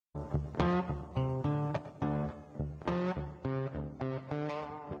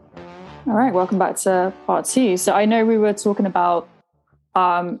All right, welcome back to part two. So I know we were talking about,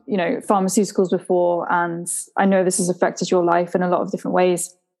 pharmaceuticals before, and I know this has affected your life in a lot of different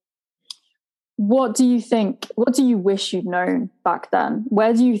ways. What do you wish you'd known back then?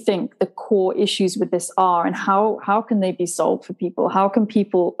 Where do you think the core issues with this are, and how can they be solved for people? How can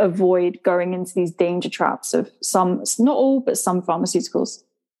people avoid going into these danger traps of some, not all, but some pharmaceuticals?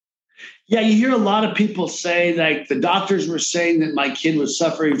 Yeah, you hear a lot of people say, like, the doctors were saying that my kid was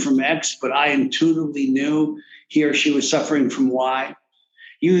suffering from X, but I intuitively knew he or she was suffering from Y.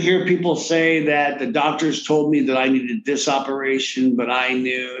 You hear people say that the doctors told me that I needed this operation, but I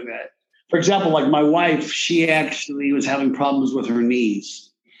knew that, for example, like my wife, she actually was having problems with her knees,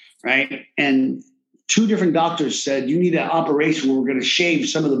 right? And two different doctors said, you need an operation where we're going to shave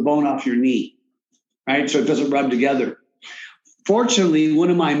some of the bone off your knee, right? So it doesn't rub together. Fortunately, one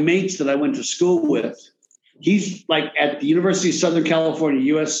of my mates that I went to school with, he's like at the University of Southern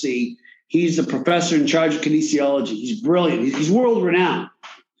California, USC. He's the professor in charge of kinesiology. He's brilliant. He's world renowned.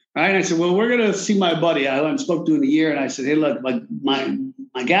 Right. And I said, well, we're going to see my buddy. I haven't spoke to in a year. And I said, hey, look, my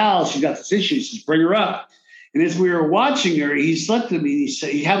gal, she's got this issue. He says, bring her up. And as we were watching her, he said to me, he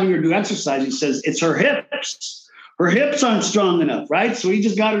said, having her do exercise, he says, it's her hips. Her hips aren't strong enough. Right. So he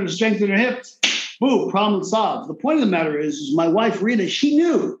just got her to strengthen her hips. Boom, problem solved. The point of the matter is my wife, Rita, she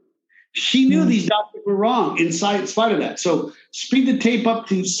knew these doctors were wrong in spite of that. So speed the tape up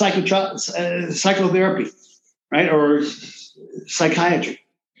to psychotherapy, right? Or psychiatry,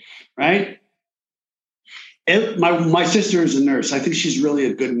 right? My sister is a nurse. I think she's really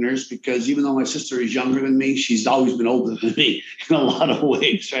a good nurse because even though my sister is younger than me, she's always been older than me in a lot of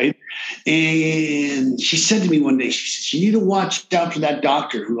ways, right? And she said to me one day, she said, you need to watch out for that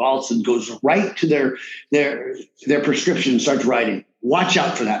doctor who also goes right to their prescription and starts writing. Watch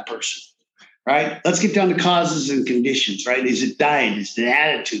out for that person, right? Let's get down to causes and conditions, right? Is it diet? Is it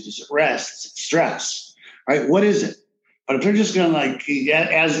attitude? Is it rest? Is it stress, right? What is it? But if they're just going to, like,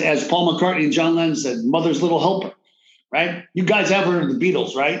 as Paul McCartney and John Lennon said, mother's little helper, right? You guys have heard of the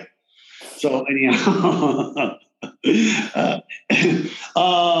Beatles, right? So anyhow,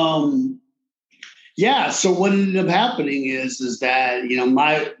 so what ended up happening is that,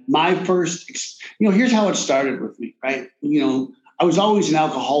 my first, here's how it started with me, right? I was always an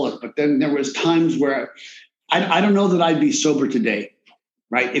alcoholic, but then there was times where I don't know that I'd be sober today,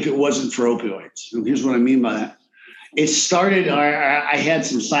 right? If it wasn't for opioids. And here's what I mean by that. It started, I had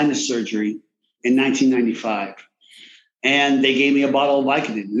some sinus surgery in 1995, and they gave me a bottle of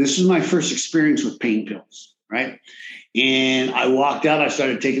Vicodin. This was my first experience with pain pills, right? And I walked out, I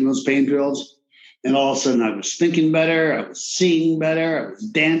started taking those pain pills, and all of a sudden I was thinking better, I was seeing better, I was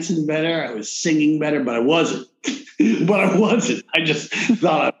dancing better, I was singing better, but I wasn't. I just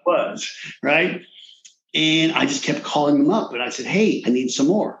thought I was, right? And I just kept calling them up, and I said, hey, I need some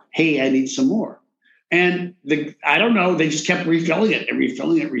more. Hey, I need some more. And I don't know, they just kept refilling it. And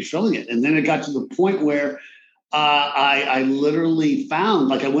then it got to the point where I literally found,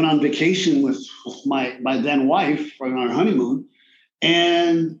 like, I went on vacation with my then wife on our honeymoon,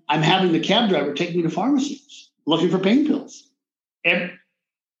 and I'm having the cab driver take me to pharmacies looking for pain pills.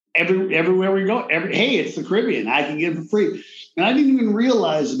 Everywhere we go, hey, it's the Caribbean, I can get it for free. And I didn't even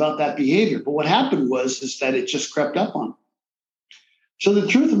realize about that behavior. But what happened was that it just crept up on me. So the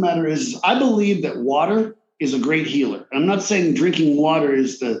truth of the matter is, I believe that water is a great healer. I'm not saying drinking water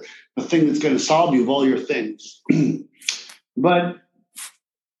is the thing that's going to solve you of all your things. But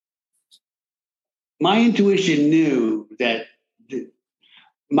my intuition knew that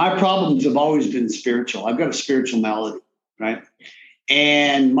my problems have always been spiritual. I've got a spiritual malady, right?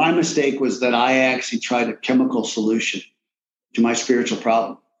 And my mistake was that I actually tried a chemical solution to my spiritual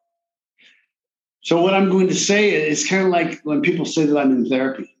problem. So what I'm going to say is kind of like when people say that I'm in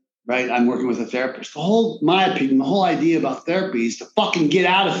therapy, right? I'm working with a therapist. My opinion, the whole idea about therapy is to fucking get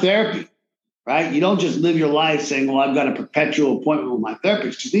out of therapy, right? You don't just live your life saying, well, I've got a perpetual appointment with my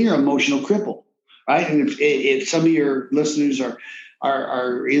therapist, because then you're an emotional cripple, right? And if some of your listeners are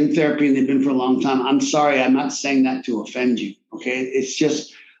in therapy and they've been for a long time, I'm sorry, I'm not saying that to offend you, okay? It's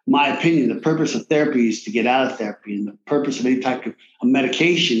just my opinion. The purpose of therapy is to get out of therapy, and the purpose of any type of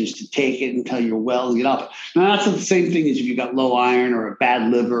medication is to take it until you're well and get off it. Now, that's not the same thing as if you've got low iron or a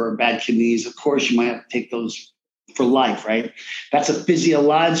bad liver or bad kidneys. Of course, you might have to take those for life, right? That's a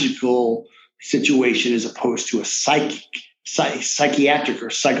physiological situation as opposed to a psychiatric or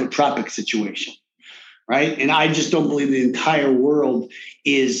psychotropic situation, right? And I just don't believe the entire world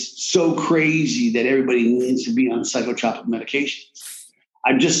is so crazy that everybody needs to be on psychotropic medications.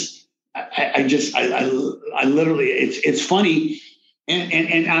 I literally, it's funny.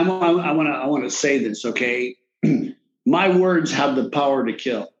 And I want to say this, okay? My words have the power to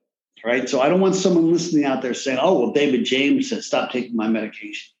kill. right? So I don't want someone listening out there saying, oh, well, David James said, stop taking my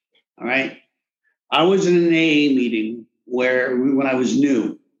medication. All right. I was in an AA meeting when I was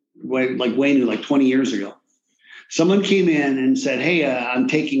new, way new, like 20 years ago. Someone came in and said, hey, I'm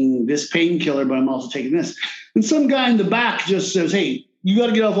taking this painkiller, but I'm also taking this. And some guy in the back just says, hey, you got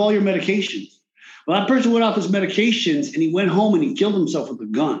to get off all your medications. Well, that person went off his medications and he went home and he killed himself with a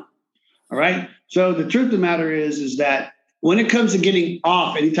gun. All right. So the truth of the matter is that when it comes to getting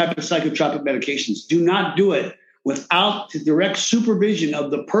off any type of psychotropic medications, do not do it without the direct supervision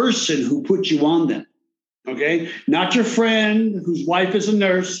of the person who put you on them. Okay. Not your friend whose wife is a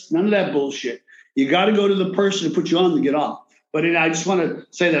nurse. None of that bullshit. You got to go to the person who put you on to get off. But I just want to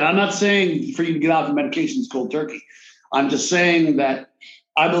say that I'm not saying for you to get off of medications cold turkey. I'm just saying that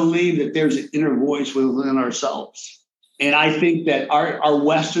I believe that there's an inner voice within ourselves. And I think that our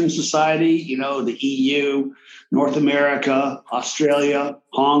Western society, the EU, North America, Australia,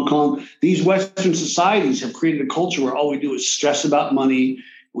 Hong Kong, these Western societies have created a culture where all we do is stress about money.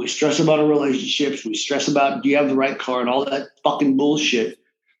 We stress about our relationships. We stress about, do you have the right car and all that fucking bullshit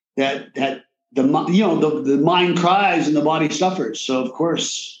that the mind cries and the body suffers. So of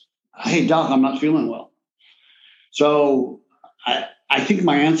course, hey doc, I'm not feeling well. So I think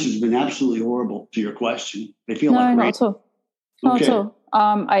my answer has been absolutely horrible to your question. They feel like not at all. Not at all.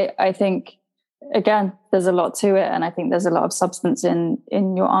 I think again, there's a lot to it, and I think there's a lot of substance in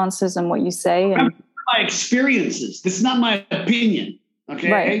your answers and what you say. And my experiences. This is not my opinion.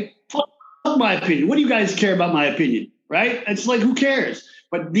 Okay, right. Fuck my opinion. What do you guys care about my opinion? Right? It's like, who cares?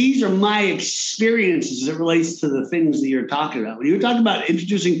 But these are my experiences as it relates to the things that you're talking about. When you're talking about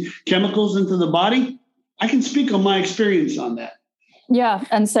introducing chemicals into the body, I can speak on my experience on that. Yeah,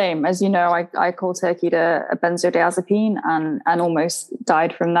 and same. As you know, I cold turkeyed a benzodiazepine and almost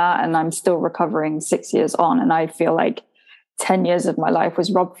died from that. And I'm still recovering 6 years on. And I feel like 10 years of my life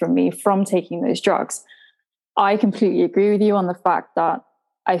was robbed from me from taking those drugs. I completely agree with you on the fact that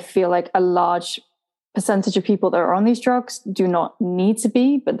I feel like a large percentage of people that are on these drugs do not need to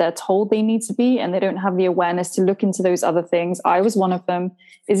be, but they're told they need to be, and they don't have the awareness to look into those other things. I was one of them.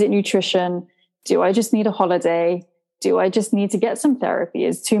 Is it nutrition? Do I just need a holiday? Do I just need to get some therapy?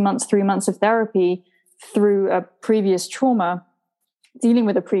 Is 2 months, 3 months of therapy through a previous trauma, dealing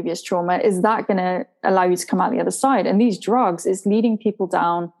with a previous trauma, is that going to allow you to come out the other side? And these drugs is leading people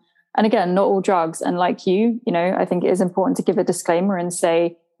down. And again, not all drugs. And like I think it is important to give a disclaimer and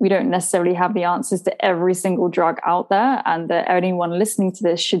say, we don't necessarily have the answers to every single drug out there, and that anyone listening to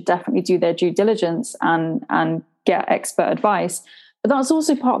this should definitely do their due diligence and get expert advice. But that's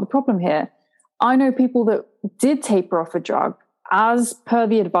also part of the problem here. I know people that did taper off a drug as per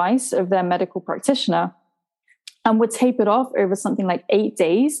the advice of their medical practitioner and were tapered off over something like 8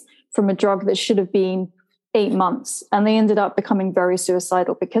 days from a drug that should have been 8 months. And they ended up becoming very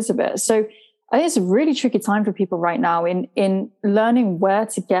suicidal because of it. So I think it's a really tricky time for people right now in learning where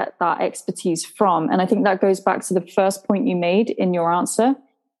to get that expertise from. And I think that goes back to the first point you made in your answer,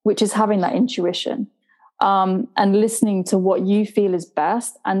 which is having that intuition and listening to what you feel is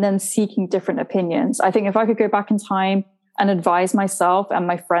best and then seeking different opinions. I think if I could go back in time and advise myself and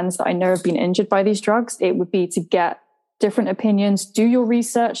my friends that I know have been injured by these drugs, it would be to get different opinions, do your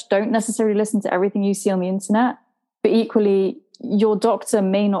research, don't necessarily listen to everything you see on the internet, but equally, your doctor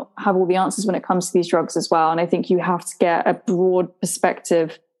may not have all the answers when it comes to these drugs as well. And I think you have to get a broad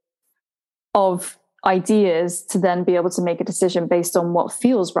perspective of ideas to then be able to make a decision based on what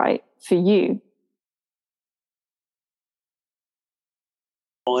feels right for you.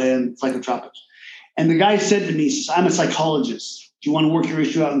 And psychotropics. And the guy said to me, he says, I'm a psychologist. Do you want to work your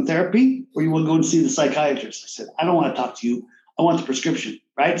issue out in therapy or you want to go and see the psychiatrist? I said, I don't want to talk to you. I want the prescription,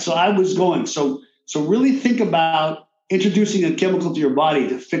 right? So I was going. So really think about introducing a chemical to your body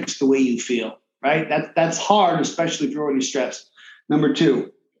to fix the way you feel, right? That's hard, especially if you're already stressed. Number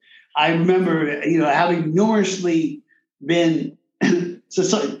two, I remember, having numerously been,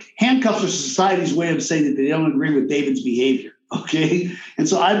 handcuffs are society's way of saying that they don't agree with David's behavior, okay? And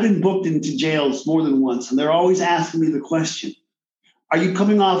so I've been booked into jails more than once, and they're always asking me the question, are you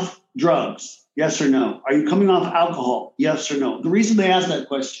coming off drugs? Yes or no? Are you coming off alcohol? Yes or no? The reason they ask that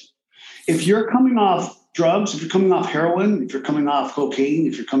question, if you're coming off drugs, if you're coming off heroin, if you're coming off cocaine,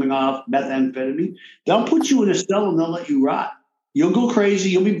 if you're coming off methamphetamine, they'll put you in a cell and they'll let you rot. You'll go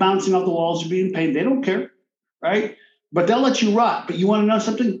crazy. You'll be bouncing off the walls. You'll be in pain. They don't care, right? But they'll let you rot. But you want to know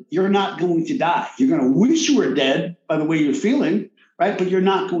something? You're not going to die. You're going to wish you were dead by the way you're feeling, right? But you're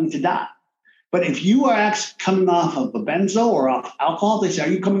not going to die. But if you are actually coming off of a benzo or off alcohol, they say, are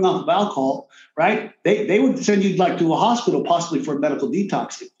you coming off of alcohol, right? They would send you like to a hospital, possibly for a medical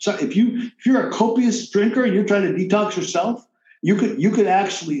detox. So if you're a copious drinker and you're trying to detox yourself, you could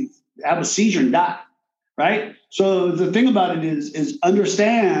actually have a seizure and die, right? So the thing about it is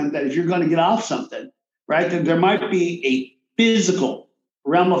understand that if you're going to get off something, right, then there might be a physical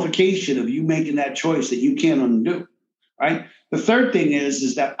ramification of you making that choice that you can't undo, right? The third thing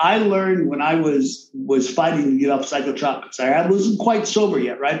is that I learned when I was fighting to get off psychotropics. I wasn't quite sober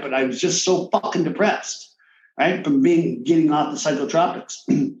yet, right? But I was just so fucking depressed, right, from getting off the psychotropics.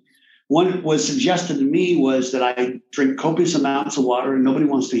 What was suggested to me was that I drink copious amounts of water, and nobody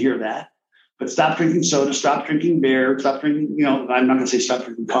wants to hear that. But stop drinking soda, stop drinking beer, stop drinking, I'm not going to say stop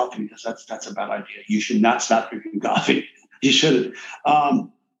drinking coffee because that's a bad idea. You should not stop drinking coffee. You shouldn't.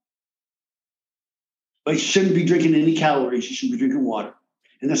 But you shouldn't be drinking any calories. You should be drinking water.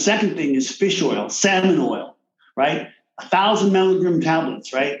 And the second thing is fish oil, salmon oil, right? 1,000 milligram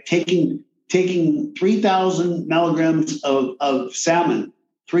tablets, right? Taking 3,000 milligrams of salmon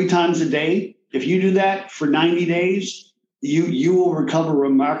 3 times a day. If you do that for 90 days, you will recover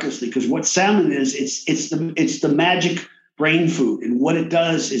remarkably, because what salmon is, it's the magic brain food. And what it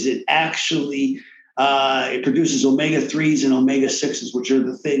does is it actually it produces omega-3s and omega-6s, which are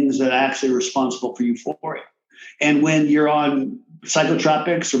the things that are actually responsible for euphoria. And when you're on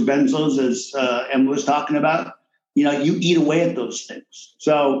psychotropics or benzos, as Emma was talking about, you eat away at those things.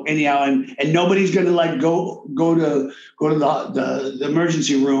 So anyhow, and nobody's going to like go to the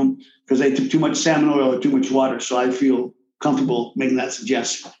emergency room because they took too much salmon oil or too much water. So I feel comfortable making that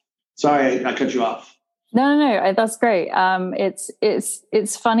suggestion. Sorry, I cut you off. No, that's great.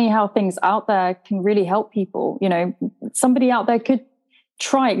 It's funny how things out there can really help people. Somebody out there could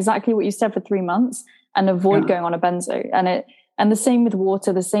try exactly what you said for 3 months and avoid going on a benzo. And the same with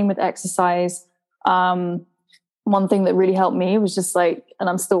water, the same with exercise. One thing that really helped me was just and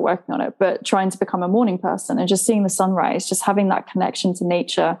I'm still working on it, but trying to become a morning person and just seeing the sunrise, just having that connection to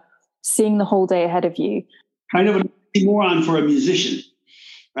nature, seeing the whole day ahead of you. Kind of a moron for a musician.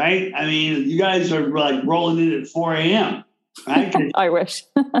 Right? I mean, you guys are like rolling in at 4 a.m., right? I wish.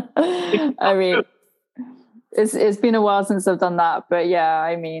 I mean, it's been a while since I've done that. But yeah,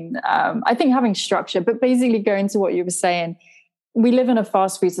 I mean, I think having structure, but basically going to what you were saying, we live in a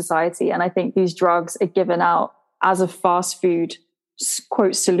fast food society. And I think these drugs are given out as a fast food,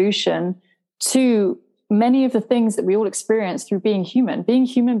 quote, solution to many of the things that we all experience through being human. Being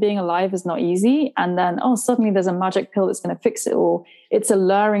human, being alive is not easy. And then, suddenly there's a magic pill that's going to fix it all. It's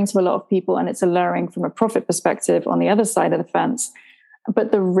alluring to a lot of people, and it's alluring from a profit perspective on the other side of the fence.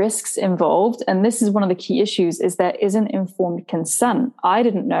 But the risks involved, and this is one of the key issues, is there isn't informed consent. I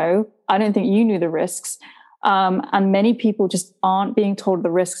didn't know. I don't think you knew the risks. And many people just aren't being told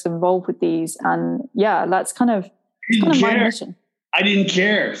the risks involved with these. And yeah, that's kind of my mission. I didn't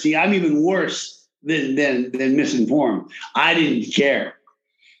care. See, I'm even worse than misinformed. I didn't care.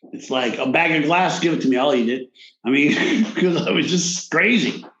 It's like a bag of glass, give it to me, I'll eat it. I mean, because I was just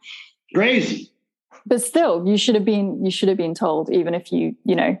crazy. But still, you should have been told, even if you're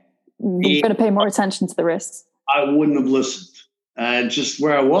going to pay more attention to the risks. I wouldn't have listened. Just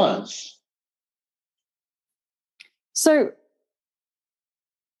where I was. So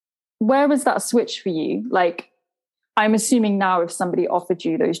where was that switch for you? Like, I'm assuming now if somebody offered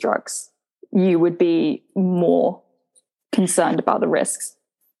you those drugs, you would be more concerned about the risks.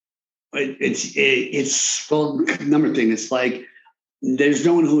 It's well, number thing. It's like there's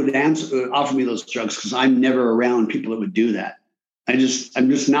no one who would offer me those drugs because I'm never around people that would do that. I'm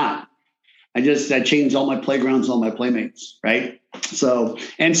just not. I changed all my playgrounds, all my playmates, right? So,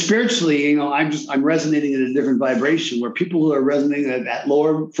 and spiritually, I'm resonating at a different vibration where people who are resonating at that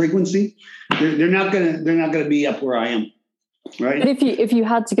lower frequency, they're not gonna be up where I am. Right. But if you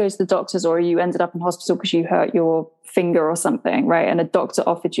had to go to the doctors, or you ended up in hospital because you hurt your finger or something, right, and a doctor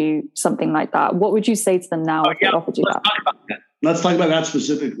offered you something like that, what would you say to them now if they offered you that? Let's talk about that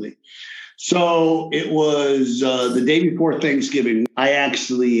specifically. So it was the day before Thanksgiving. I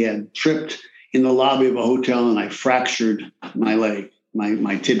actually had tripped in the lobby of a hotel and I fractured my leg,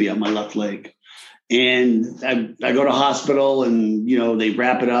 my tibia, my left leg. And I go to hospital and, they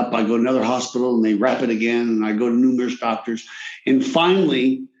wrap it up. I go to another hospital and they wrap it again. And I go to numerous doctors. And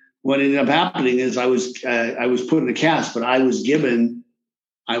finally, what ended up happening is I was put in a cast, but I was given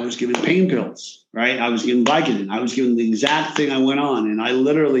pain pills, right? I was given Vicodin. I was given the exact thing I went on. And I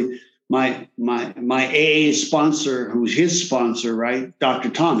literally, my AA sponsor, who's his sponsor, right? Dr.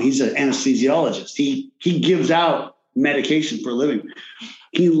 Tom, he's an anesthesiologist. He gives out medication for a living.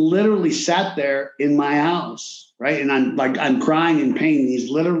 He literally sat there in my house, right? And I'm crying in pain. He's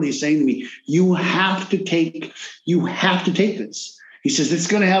literally saying to me, you have to take this. He says, it's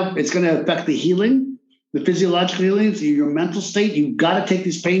going to affect the healing, the physiological healing, your mental state, you've got to take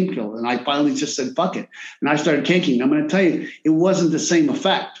this pain pill. And I finally just said, fuck it. And I started taking. I'm going to tell you, it wasn't the same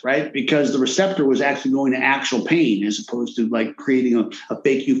effect, right? Because the receptor was actually going to actual pain as opposed to like creating a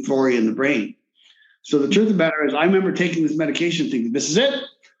fake euphoria in the brain. So the truth of the matter is I remember taking this medication thinking, this is it.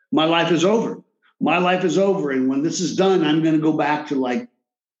 My life is over. My life is over. And when this is done, I'm going to go back to like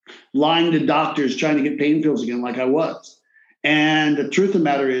lying to doctors, trying to get pain pills again like I was. And the truth of the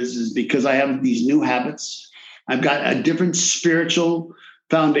matter is because I have these new habits, I've got a different spiritual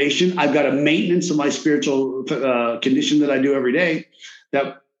foundation. I've got a maintenance of my spiritual condition that I do every day.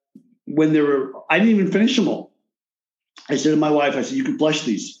 That when I didn't even finish them all. I said to my wife, I said, you can flush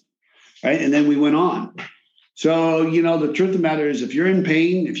these, right? And then we went on. So, the truth of the matter is if you're in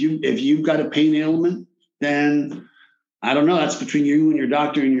pain, if you've got a pain ailment, then I don't know, that's between you and your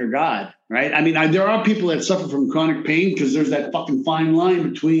doctor and your God, right? I mean, there are people that suffer from chronic pain because there's that fucking fine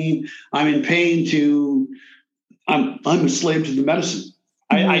line between I'm in pain to I'm a slave to the medicine.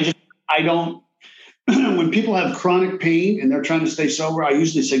 I don't, when people have chronic pain and they're trying to stay sober, I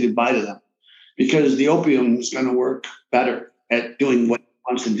usually say goodbye to them because the opium is going to work better at doing what it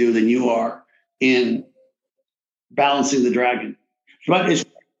wants to do than you are in balancing the dragon. But as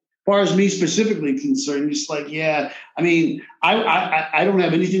far as me specifically concerned, it's like, yeah, I mean, I don't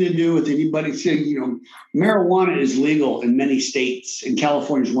have anything to do with anybody saying, marijuana is legal in many states, and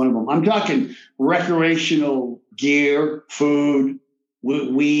California is one of them. I'm talking recreational gear, food,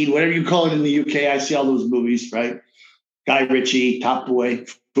 weed, whatever you call it in the UK. I see all those movies, right? Guy Ritchie, Top Boy,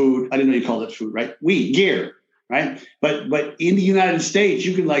 food. I didn't know you called it food, right? Weed, gear, right? But in the United States,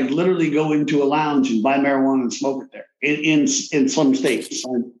 you could like literally go into a lounge and buy marijuana and smoke it there in some states.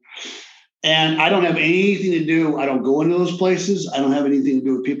 And I don't have anything to do. I don't go into those places. I don't have anything to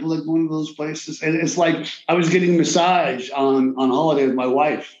do with people that go into those places. And it's like I was getting a massage on holiday with my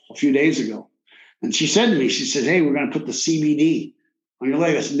wife a few days ago. And she said to me, she said, hey, we're going to put the CBD on your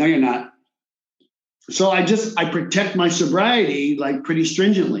leg. I said, no, you're not. So I protect my sobriety like pretty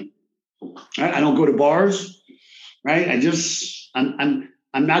stringently. Right? I don't go to bars, right? I'm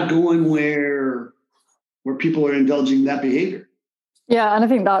not going where people are indulging that behavior. Yeah, and I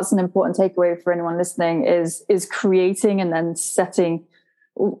think that's an important takeaway for anyone listening is creating and then setting,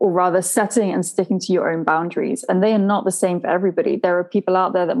 or rather setting and sticking to your own boundaries. And they are not the same for everybody. There are people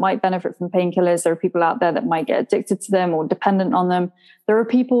out there that might benefit from painkillers. There are people out there that might get addicted to them or dependent on them. There are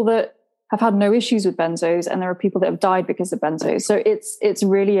people that have had no issues with benzos, and there are people that have died because of benzos. So it's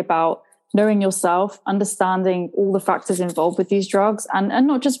really about knowing yourself, understanding all the factors involved with these drugs, and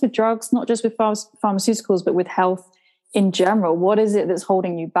not just with drugs, not just with pharmaceuticals, but with health in general. What is it that's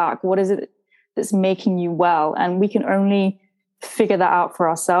holding you back? What is it that's making you well? And we can only figure that out for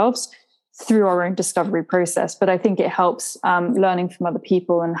ourselves through our own discovery process. But I think it helps learning from other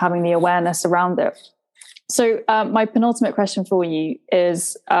people and having the awareness around it. So my penultimate question for you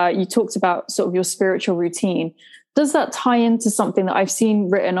is, you talked about sort of your spiritual routine. Does that tie into something that I've seen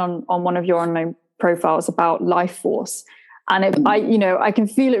written on one of your online profiles about life force? And I can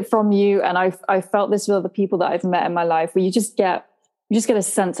feel it from you, and I felt this with other people that I've met in my life, where you just get a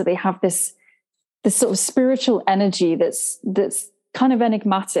sense that they have this sort of spiritual energy that's kind of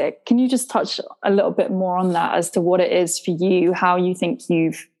enigmatic. Can you just touch a little bit more on that as to what it is for you, how you think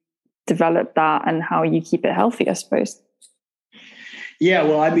you've developed that, and how you keep it healthy, I suppose? Yeah,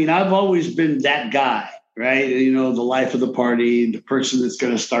 well, I mean, I've always been that guy, right? The life of the party, the person that's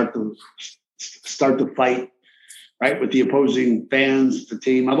going to start the fight, right, with the opposing fans, the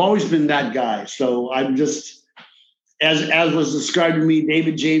team. I've always been that guy. So I'm just, as was described to me,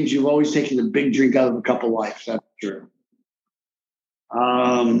 David James, you've always taken a big drink out of a cup of life. That's true.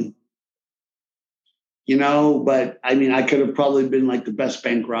 But I mean, I could have probably been like the best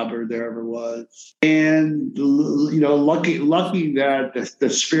bank robber there ever was. And, lucky that the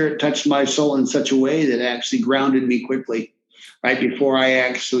spirit touched my soul in such a way that it actually grounded me quickly, right, before I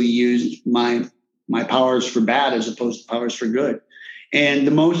actually used my powers for bad as opposed to powers for good. And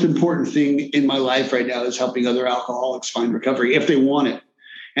the most important thing in my life right now is helping other alcoholics find recovery if they want it.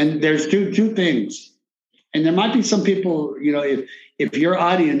 And there's two things. And there might be some people, if your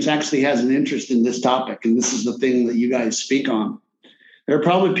audience actually has an interest in this topic, and this is the thing that you guys speak on, there are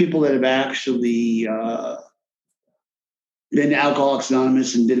probably people that have actually been to Alcoholics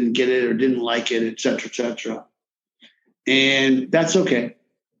Anonymous and didn't get it or didn't like it, et cetera, et cetera. And that's okay.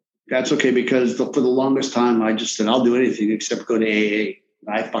 That's okay, because for the longest time, I just said, I'll do anything except go to AA.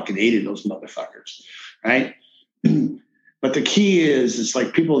 I fucking hated those motherfuckers, right? But the key is, it's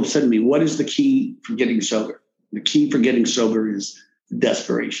like people have said to me, what is the key for getting sober? The key for getting sober is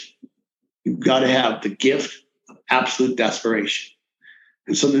desperation. You've got to have the gift of absolute desperation.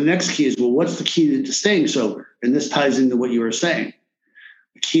 And so the next key is, well, what's the key to staying sober? And this ties into what you were saying.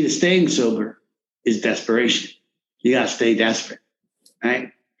 The key to staying sober is desperation. You got to stay desperate,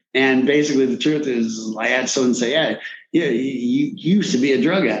 right? And basically the truth is, I had someone say, you used to be a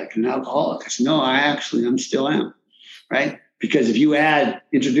drug addict and an alcoholic. I said, no, I'm still am, right? Because if you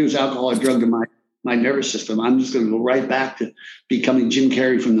introduce alcohol or drug to my nervous system, I'm just going to go right back to becoming Jim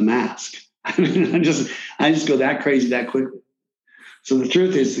Carrey from The Mask. I mean, I just go that crazy that quickly. So the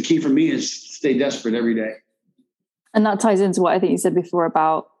truth is, the key for me is stay desperate every day. And that ties into what I think you said before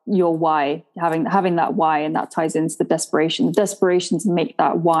about your why, having that why, and that ties into the desperation to make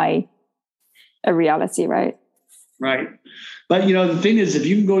that why a reality, right? Right. But, the thing is, if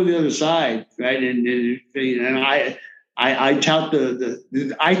you can go to the other side, right, and I tout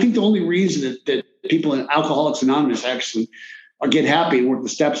I think the only reason that people in Alcoholics Anonymous actually get happy and work the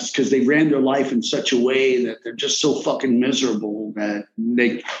steps is because they ran their life in such a way that they're just so fucking miserable that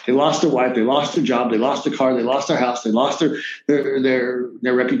they lost their wife, they lost their job, they lost their car, they lost their house, they lost their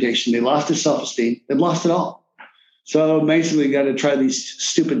reputation, they lost their self-esteem, they've lost it all. So basically you got to try these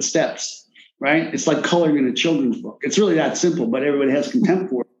stupid steps, right? It's like coloring in a children's book. It's really that simple, but everybody has contempt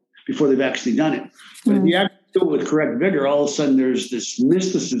for it before they've actually done it. But if you actually do it with correct vigor, all of a sudden there's this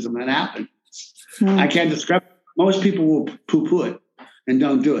mysticism that happens. I can't describe it. Most people will poo-poo it and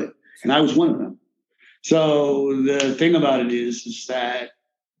don't do it. And I was one of them. So the thing about it is that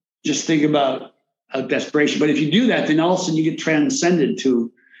just think about desperation. But if you do that, then all of a sudden you get transcended to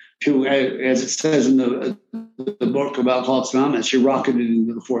as it says in the book of Alcoholics Anonymous, you're rocketed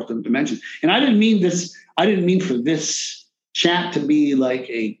into the fourth dimension. And I didn't mean for this chat to be like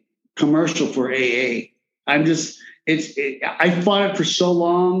a commercial for AA. I fought it for so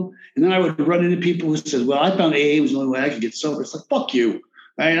long, and then I would run into people who said, well, I found AA was the only way I could get sober. It's like, fuck you,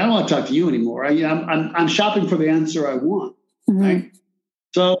 right? I don't want to talk to you anymore. I'm shopping for the answer I want, right?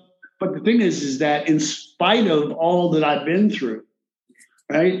 So, but the thing is that in spite of all that I've been through,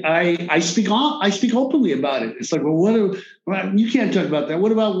 right, I speak openly about it. It's like, well, you can't talk about that.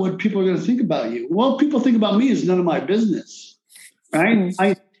 What about what people are going to think about you? Well, people think about me is none of my business, right?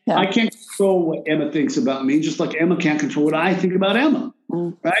 I can't control what Emma thinks about me, just like Emma can't control what I think about Emma,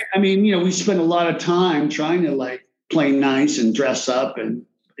 right? I mean, we spend a lot of time trying to like play nice and dress up and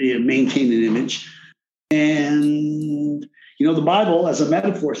maintain an image. And, the Bible as a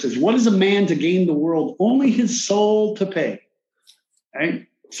metaphor says, what is a man to gain the world? Only his soul to pay, right?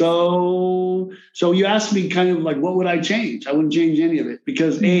 So you asked me kind of like, what would I change? I wouldn't change any of it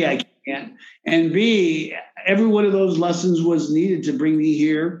because A, I can't. And B, every one of those lessons was needed to bring me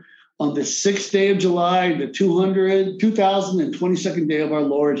here on the 6th day of July, the 2022nd day of our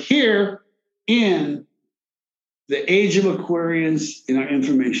Lord, here in the age of Aquarius in our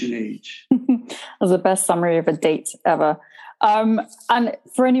information age. That's the best summary of a date ever. And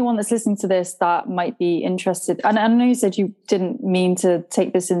for anyone that's listening to this that might be interested, and I know you said you didn't mean to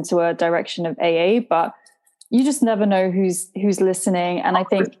take this into a direction of AA, but you just never know who's listening. And I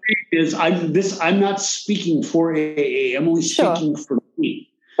think I'm not speaking for AA. I'm only speaking for me.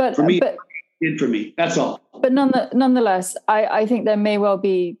 But for me, that's all. But nonetheless, I think there may well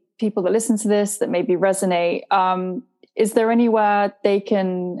be people that listen to this that maybe resonate. Is there anywhere they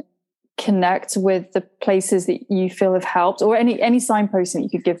can connect with the places that you feel have helped, or any signposts that you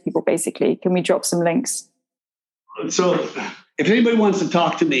could give people? Basically, can we drop some links? So, if anybody wants to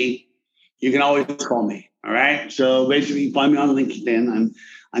talk to me, you can always call me. All right. So basically, you find me on LinkedIn.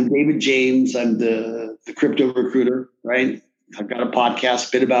 I'm David James. I'm the crypto recruiter. Right. I've got a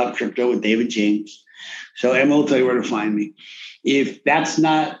podcast, Bit About Crypto with David James. So Emma will tell you where to find me. If that's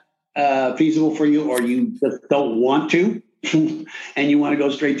not feasible for you, or you just don't want to, and you want to go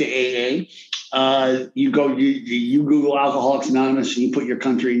straight to AA, you Google Alcoholics Anonymous and you put your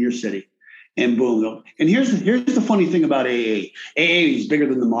country and your city, and boom. And here's the funny thing about AA. AA is bigger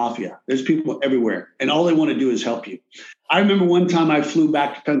than the mafia. There's people everywhere, and all they want to do is help you. I remember one time I flew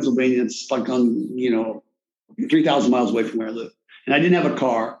back to Pennsylvania. It's like on 3,000 miles away from where I live, and I didn't have a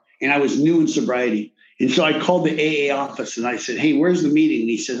car, and I was new in sobriety. And so I called the AA office and I said, hey, where's the meeting? And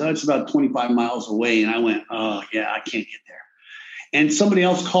he says, it's about 25 miles away. And I went, oh, yeah, I can't get there. And somebody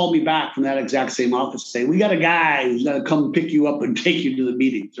else called me back from that exact same office saying, we got a guy who's going to come pick you up and take you to the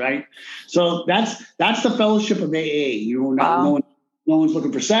meetings, right? So that's the fellowship of AA. No one's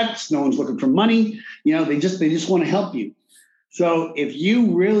looking for sex. No one's looking for money. They just want to help you. So if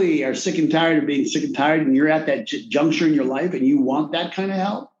you really are sick and tired of being sick and tired, and you're at that juncture in your life and you want that kind of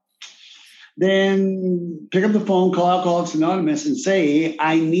help, then pick up the phone, call Alcoholics Anonymous and say,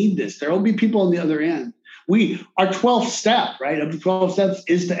 I need this. There will be people on the other end. Our 12th step, right, of the 12 steps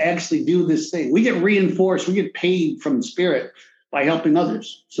is to actually do this thing. We get reinforced. We get paid from the spirit by helping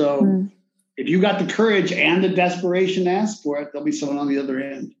others. So if you got the courage and the desperation to ask for it, there'll be someone on the other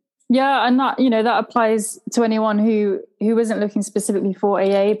end. Yeah, and that, that applies to anyone who isn't looking specifically for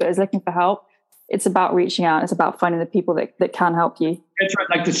AA, but is looking for help. It's about reaching out. It's about finding the people that can help you. That's right.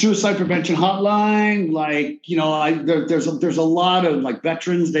 Like the suicide prevention hotline, there's a lot of like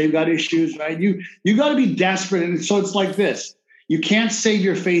veterans, they've got issues, right? You got to be desperate. And so it's like this. You can't save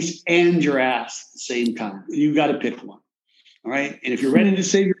your face and your ass at the same time. You got to pick one. All right. And if you're ready to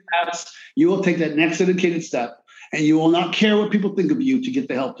save your ass, you will take that next dedicated step. And you will not care what people think of you to get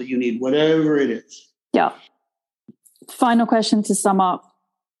the help that you need, whatever it is. Yeah. Final question to sum up.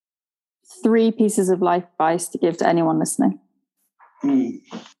 3 pieces of life advice to give to anyone listening. Number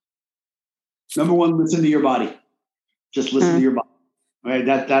 1, listen to your body. Just listen to your body. All right.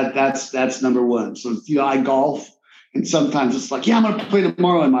 That's number 1. So, I golf, and sometimes it's like, I'm going to play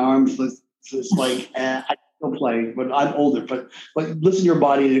tomorrow, and my arms, it's like, I don't play, but I'm older. But listen to your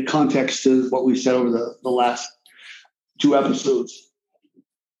body in context to what we've said over the last 2 episodes.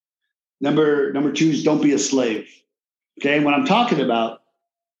 Number 2 is don't be a slave. Okay. What I'm talking about,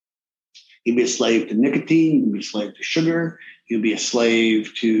 you can be a slave to nicotine. You can be a slave to sugar. You can be a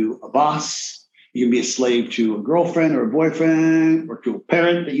slave to a boss. You can be a slave to a girlfriend or a boyfriend or to a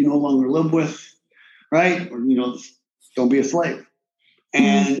parent that you no longer live with, right? Or, don't be a slave.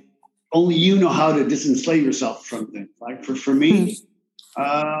 And only you know how to disenslave yourself from things. Like for me,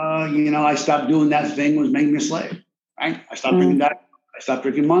 I stopped doing that thing was making me a slave. Right? I stopped drinking that. I stopped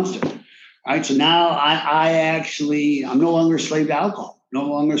drinking Monster. Right. So now I'm no longer a slave to alcohol, no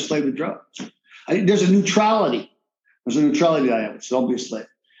longer a slave to drugs. There's a neutrality. There's a neutrality that I have. So don't be a slave.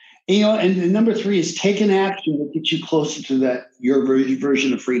 And number 3 is take an action that gets you closer to your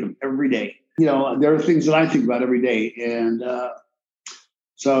version of freedom every day. There are things that I think about every day. And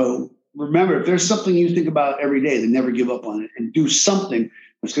so remember, if there's something you think about every day, then never give up on it and do something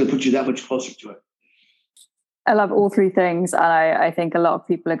that's going to put you that much closer to it. I love all 3 things. And I think a lot of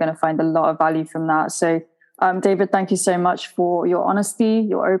people are going to find a lot of value from that. So, David, thank you so much for your honesty,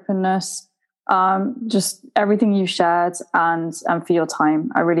 your openness, just everything you shared and for your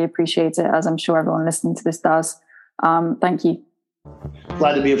time. I really appreciate it, as I'm sure everyone listening to this does. Thank you.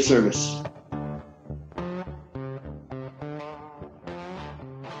 Glad to be of service.